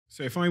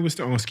So if I was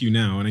to ask you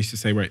now, and I used to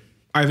say, right,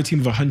 I have a team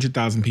of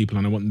 100,000 people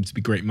and I want them to be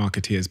great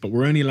marketeers, but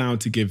we're only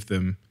allowed to give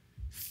them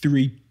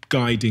 3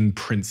 guiding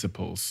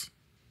principles,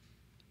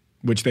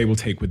 which they will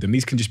take with them.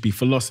 These can just be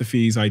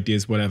philosophies,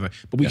 ideas, whatever,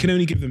 but we can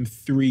only give them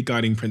 3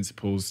 guiding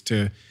principles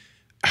to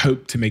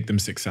hope to make them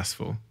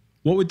successful.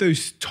 What would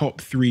those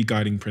top 3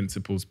 guiding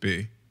principles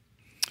be?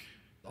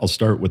 I'll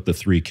start with the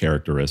 3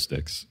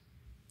 characteristics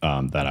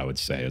that I would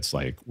say. It's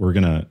like we're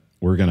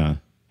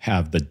gonna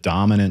have the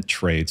dominant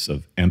traits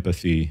of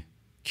empathy,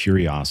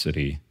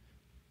 curiosity,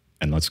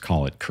 and let's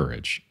call it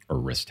courage or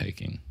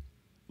risk-taking.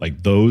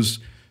 Like those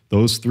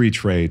 3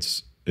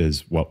 traits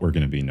is what we're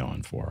going to be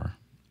known for.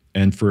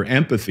 And for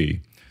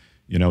empathy,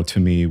 to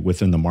me,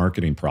 within the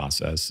marketing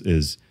process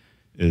is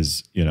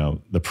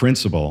the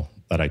principle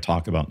that I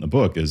talk about in the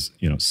book is,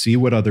 see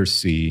what others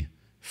see,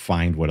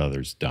 find what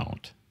others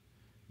don't.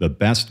 The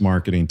best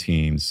marketing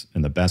teams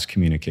and the best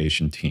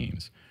communication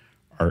teams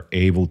are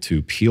able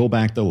to peel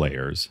back the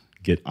layers,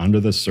 get under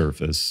the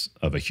surface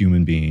of a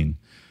human being,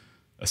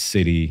 a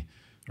city,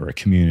 or a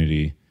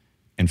community,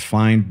 and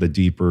find the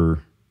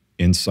deeper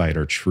insight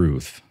or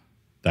truth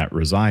that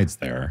resides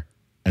there,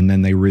 and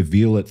then they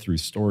reveal it through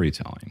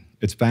storytelling.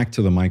 It's back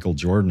to the Michael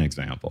Jordan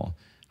example.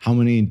 How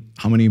many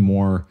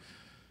more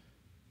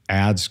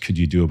ads could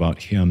you do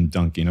about him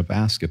dunking a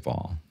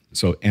basketball?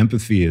 So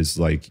empathy is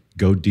like,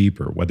 go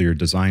deeper. Whether you're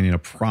designing a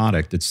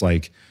product, it's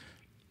like,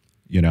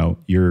 you're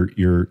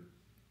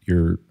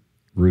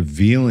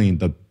revealing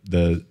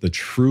the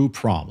true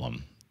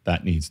problem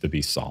that needs to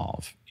be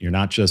solved. You're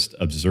not just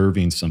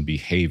observing some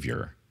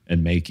behavior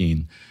and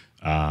making,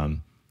 a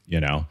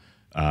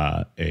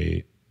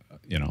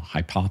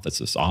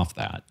hypothesis off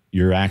that.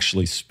 You're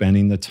actually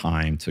spending the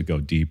time to go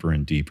deeper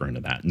and deeper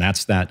into that. And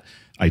that's that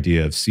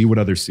idea of see what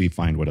others see,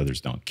 find what others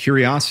don't.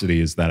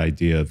 Curiosity is that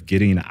idea of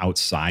getting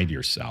outside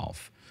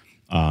yourself,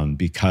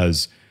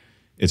 because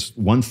it's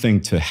one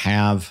thing to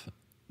have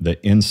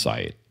the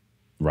insight,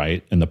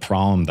 right? And the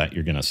problem that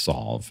you're going to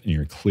solve, and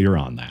you're clear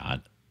on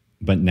that.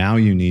 But now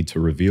you need to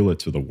reveal it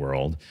to the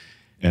world.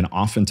 And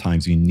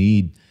oftentimes you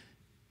need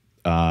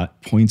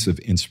points of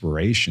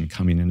inspiration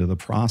coming into the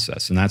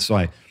process. And that's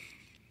why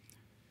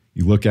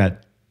you look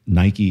at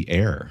Nike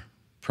Air,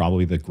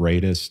 probably the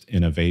greatest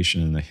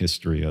innovation in the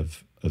history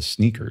of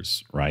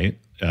sneakers, right?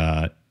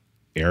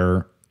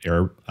 Airbags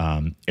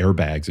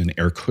and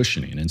air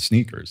cushioning in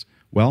sneakers.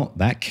 Well,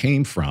 that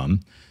came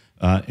from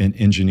an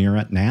engineer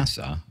at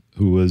NASA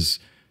who was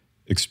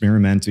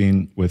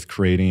experimenting with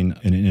creating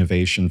an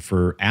innovation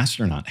for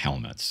astronaut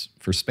helmets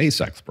for space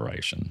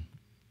exploration.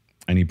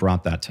 And he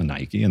brought that to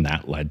Nike, and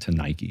that led to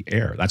Nike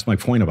Air. That's my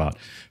point about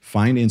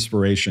find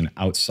inspiration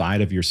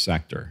outside of your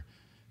sector.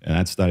 And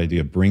that's that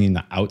idea of bringing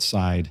the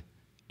outside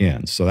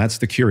in. So that's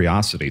the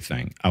curiosity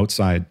thing,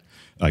 outside,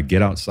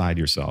 get outside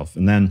yourself.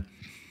 And then,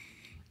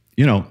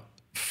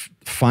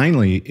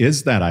 finally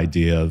is that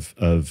idea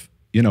of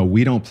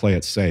we don't play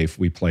it safe,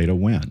 we play to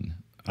win.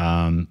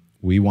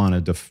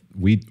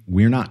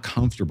 We're not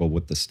comfortable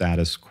with the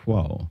status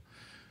quo.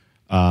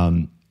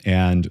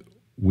 And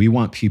we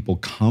want people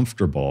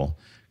comfortable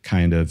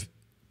kind of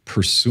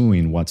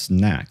pursuing what's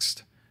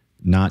next,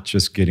 not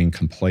just getting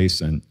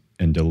complacent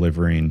and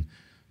delivering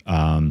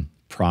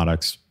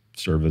products,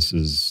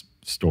 services,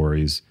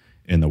 stories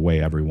in the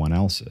way everyone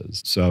else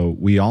is. So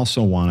we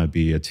also want to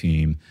be a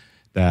team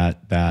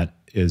that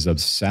is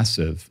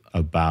obsessive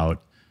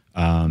about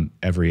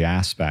every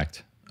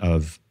aspect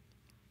of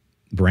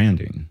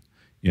branding,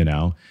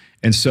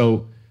 And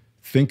so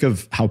think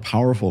of how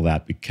powerful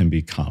that can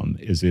become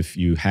is if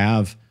you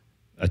have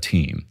a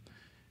team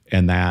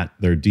and that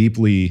they're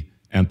deeply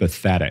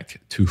empathetic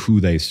to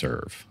who they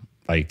serve.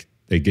 Like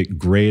they get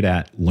great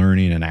at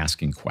learning and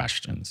asking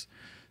questions.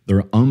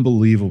 They're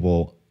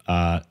unbelievably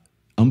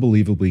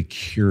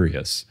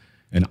curious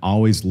and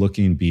always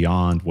looking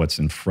beyond what's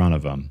in front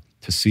of them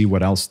to see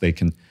what else they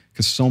can,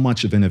 because so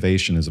much of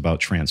innovation is about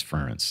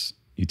transference.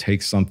 You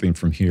take something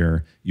from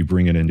here, you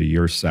bring it into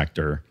your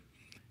sector,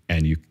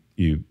 and you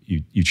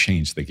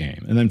change the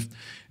game.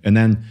 And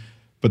then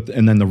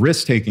the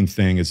risk-taking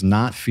thing is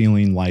not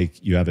feeling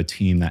like you have a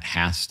team that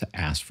has to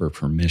ask for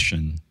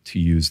permission to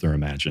use their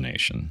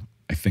imagination.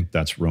 I think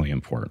that's really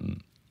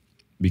important,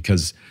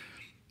 because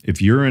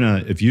if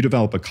you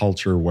develop a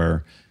culture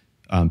where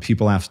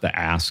people have to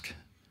ask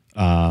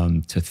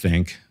to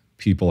think,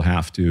 people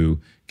have to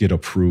get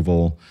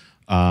approval,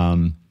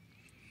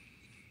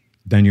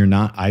 then you're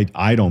not.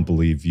 I don't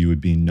believe you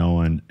would be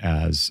known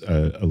as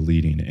a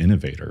leading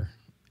innovator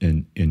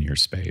in your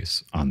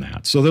space on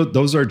that. So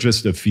those are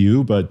just a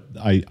few, but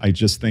I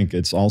just think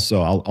it's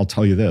also. I'll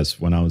tell you this: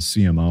 when I was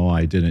CMO,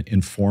 I did an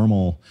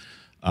informal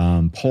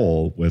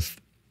poll with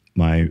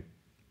the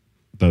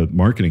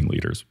marketing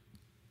leaders.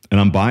 And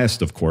I'm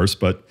biased, of course,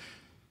 but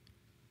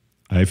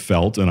I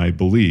felt and I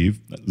believe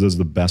this is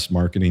the best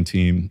marketing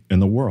team in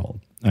the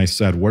world. I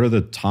said, what are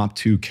the top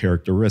 2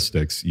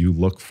 characteristics you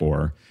look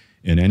for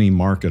in any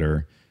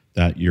marketer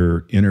that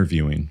you're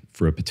interviewing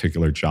for a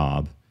particular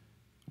job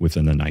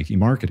within the Nike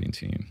marketing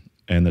team?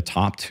 And the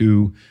top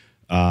 2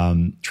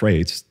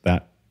 traits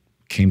that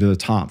came to the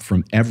top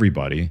from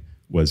everybody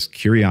was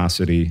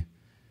curiosity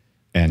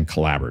and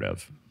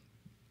collaborative.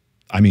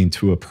 I mean,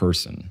 to a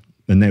person.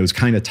 And it was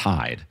kind of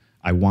tied.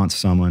 I want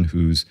someone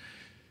who's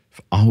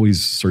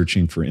always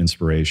searching for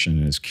inspiration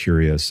and is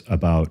curious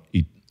about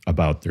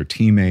their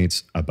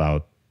teammates,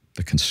 about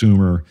the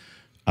consumer,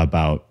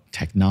 about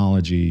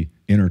technology,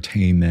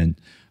 entertainment,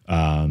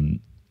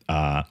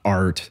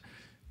 art.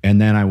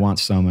 And then I want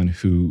someone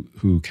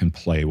who can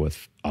play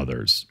with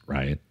others,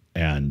 right?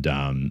 And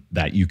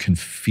that you can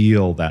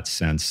feel that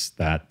sense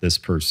that this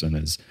person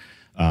is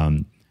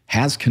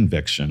has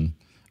conviction,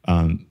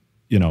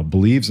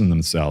 believes in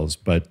themselves,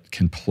 but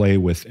can play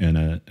within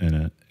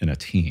a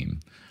team.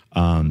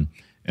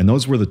 And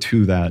those were the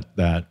two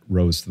that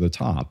rose to the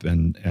top,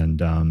 and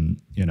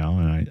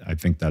I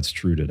think that's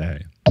true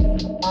today.